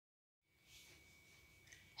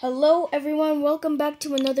Hello everyone, welcome back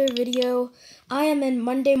to another video. I am in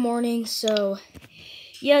Monday morning, so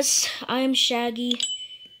yes, I am Shaggy.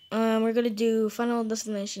 We're gonna do Final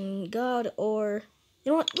Destination God, or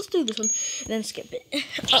you know what, let's do this one and then skip it.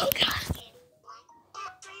 Oh god.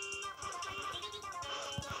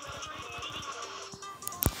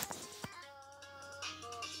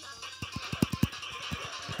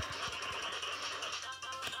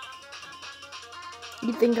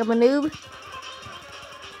 You think I'm a noob?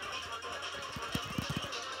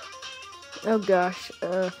 Oh gosh,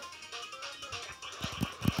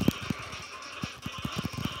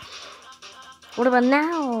 what about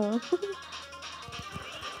now?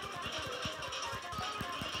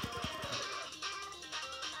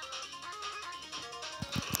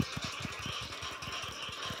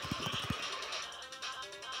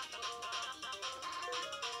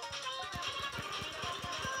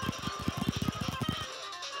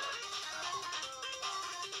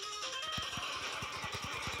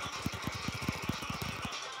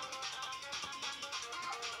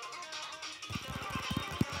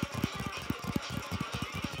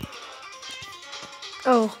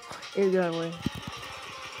 Oh, it got away.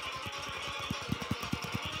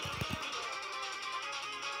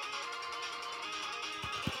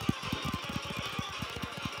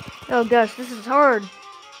 Oh gosh, this is hard.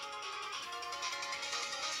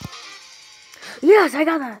 Yes, I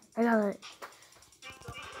got that. I got it.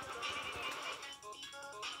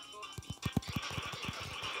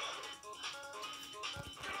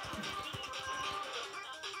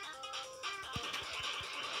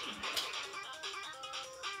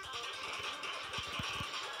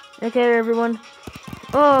 Okay, everyone.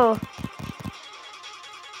 Oh.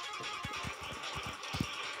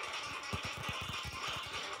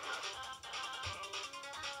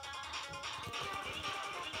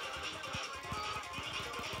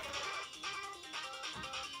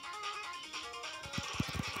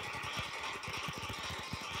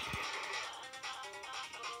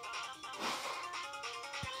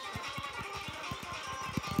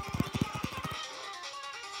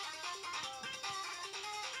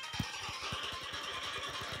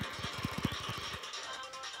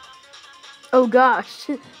 Oh gosh.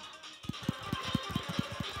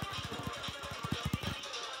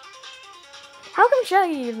 How come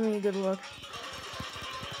Shaggy gives me a good look?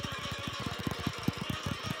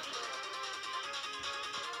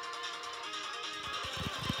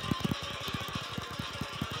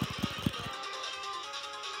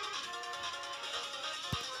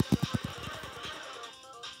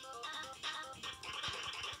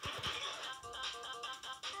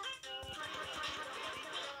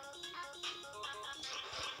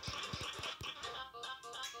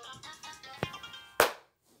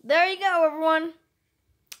 There you go, everyone.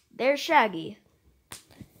 There's Shaggy.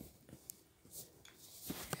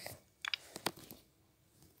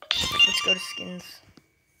 Let's go to skins.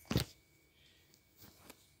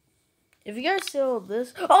 If you guys saw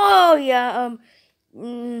this, oh yeah,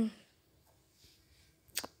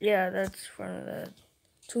 yeah, that's front of the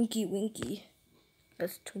Twinkie Winky.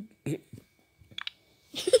 That's Twinkie.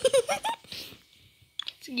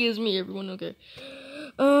 Excuse me, everyone. Okay.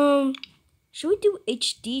 Should we do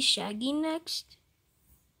HD Shaggy next,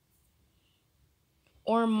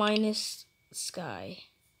 or minus Sky?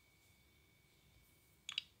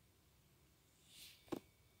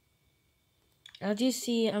 As you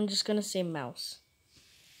see, I'm just gonna say Mouse.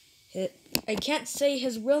 I can't say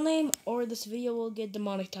his real name, or this video will get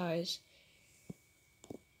demonetized.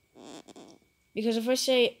 Because if I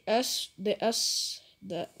say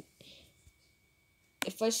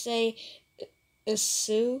if I say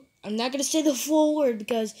Sue, I'm not gonna say the full word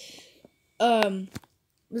because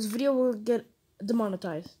this video will get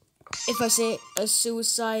demonetized. If I say a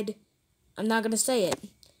suicide, I'm not gonna say it.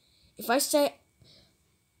 If I say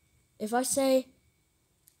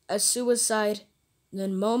a suicide,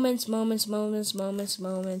 then moments, and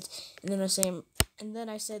then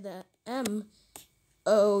I say the MOUSE.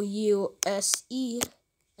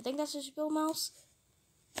 I think that's how you spell mouse.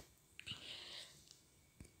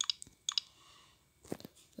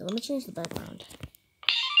 Okay, let me change the background.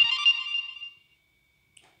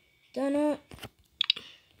 Done it.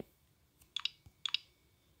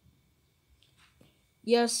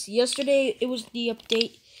 Yes, yesterday it was the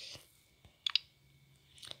update.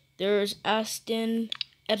 There's Aston,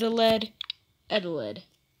 Edeled.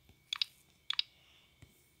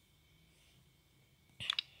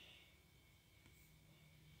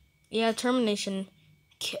 Yeah, termination.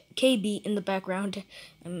 KB in the background.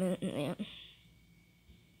 Yeah.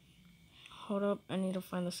 Hold up, I need to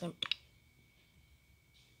find the same.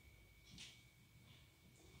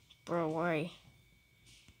 Bro, why?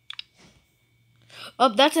 Oh,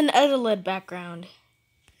 that's an Edeled background.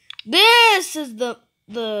 This is the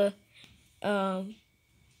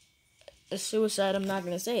suicide. I'm not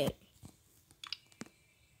gonna say it.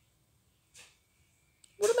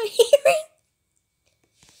 What am I hearing?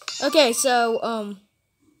 Okay, so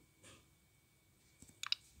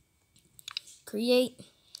create.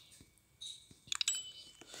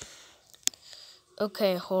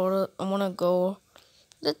 Okay, hold up. I wanna go.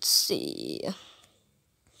 Let's see.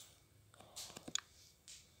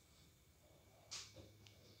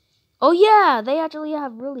 Oh yeah, they actually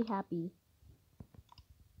have really happy.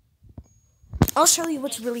 I'll show you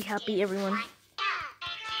what's really happy, everyone.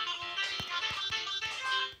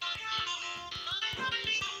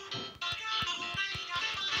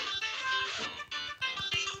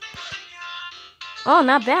 Oh,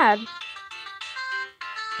 not bad.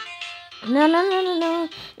 No no no no no no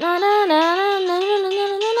no no no no no no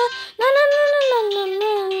no no no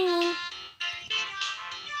no.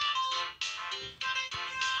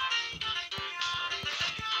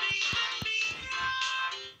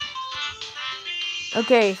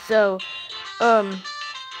 Okay, so um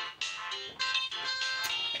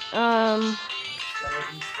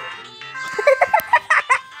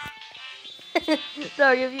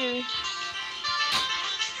sorry if you.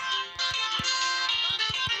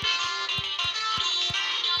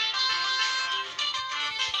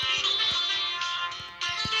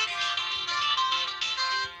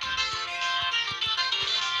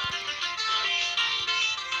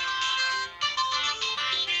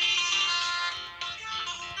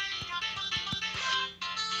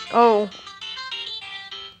 Oh.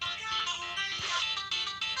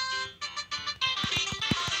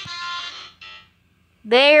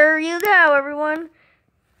 There you go, everyone.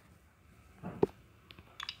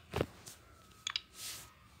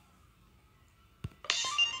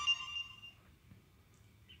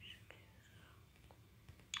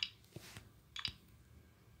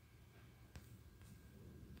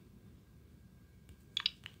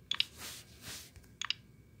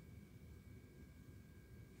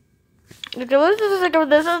 Okay, let's just think of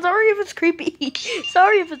this. I'm sorry if it's creepy.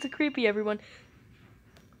 Sorry if it's creepy, everyone.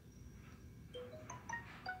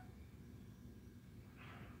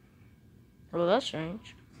 Oh, that's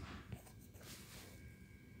strange.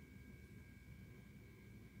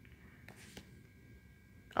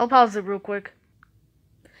 I'll pause it real quick.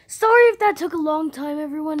 Sorry if that took a long time,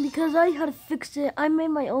 everyone, because I had to fix it. I made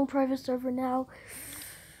my own private server now.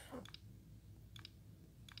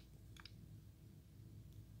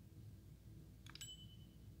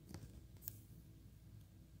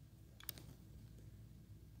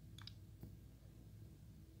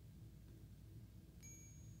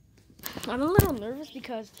 I'm a little nervous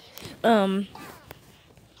because, when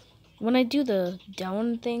I do the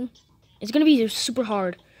down thing, it's gonna be super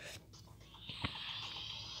hard.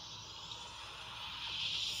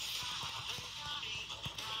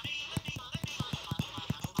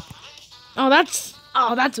 Oh, that's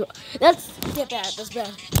yeah, bad. That's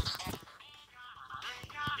bad.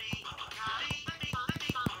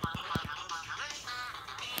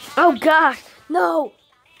 Oh gosh, no.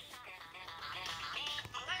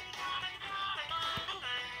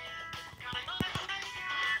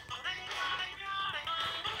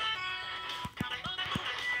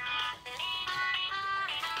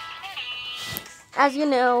 As you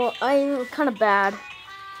know, I'm kind of bad.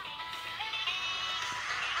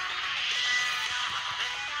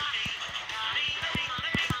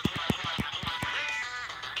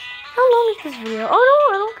 How long is this video? Oh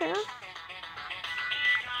no, I don't care.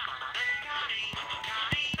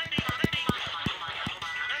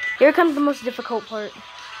 Here comes the most difficult part.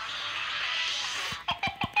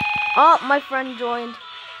 Oh, my friend joined.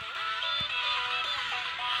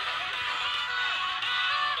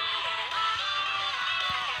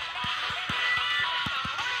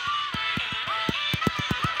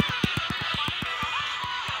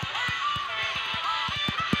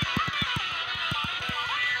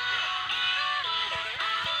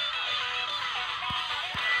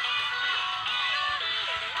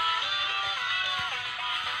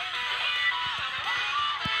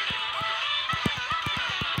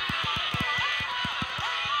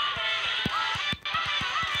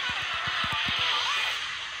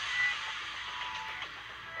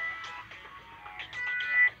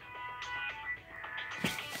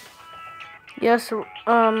 Yes,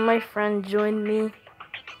 my friend joined me.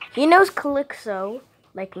 He knows Calypso,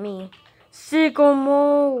 like me.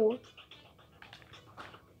 Sycamore.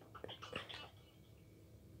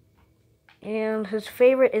 And his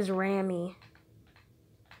favorite is Rami.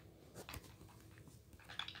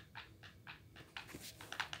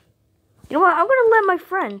 You know what? I'm gonna let my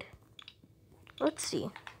friend. Let's see.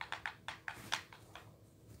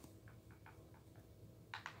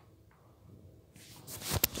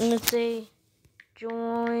 Let's say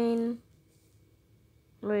join.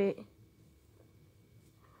 Wait.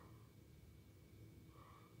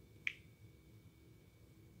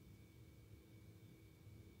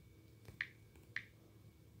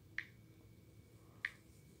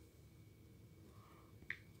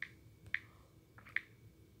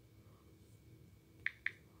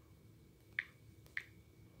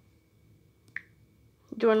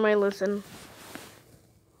 Join my listen.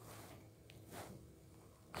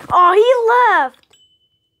 Oh, he left.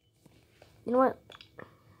 You know what?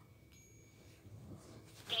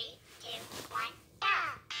 3, 2, 1, go!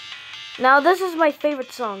 Now this is my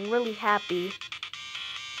favorite song. Really happy.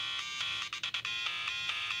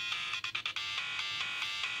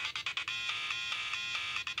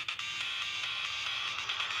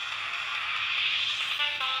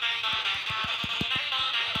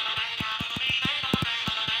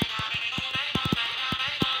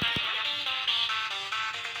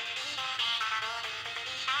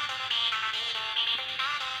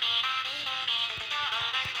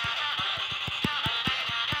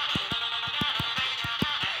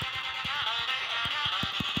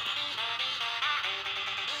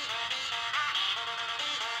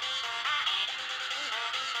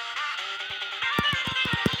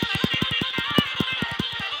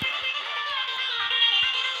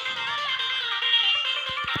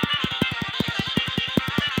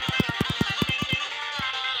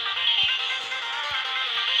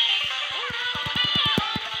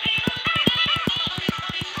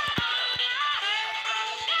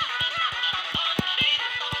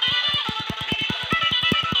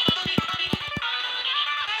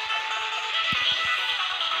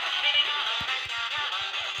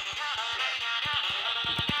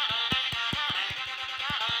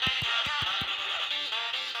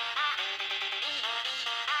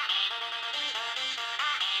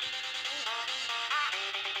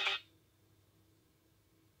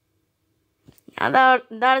 And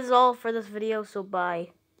that is all for this video, so bye.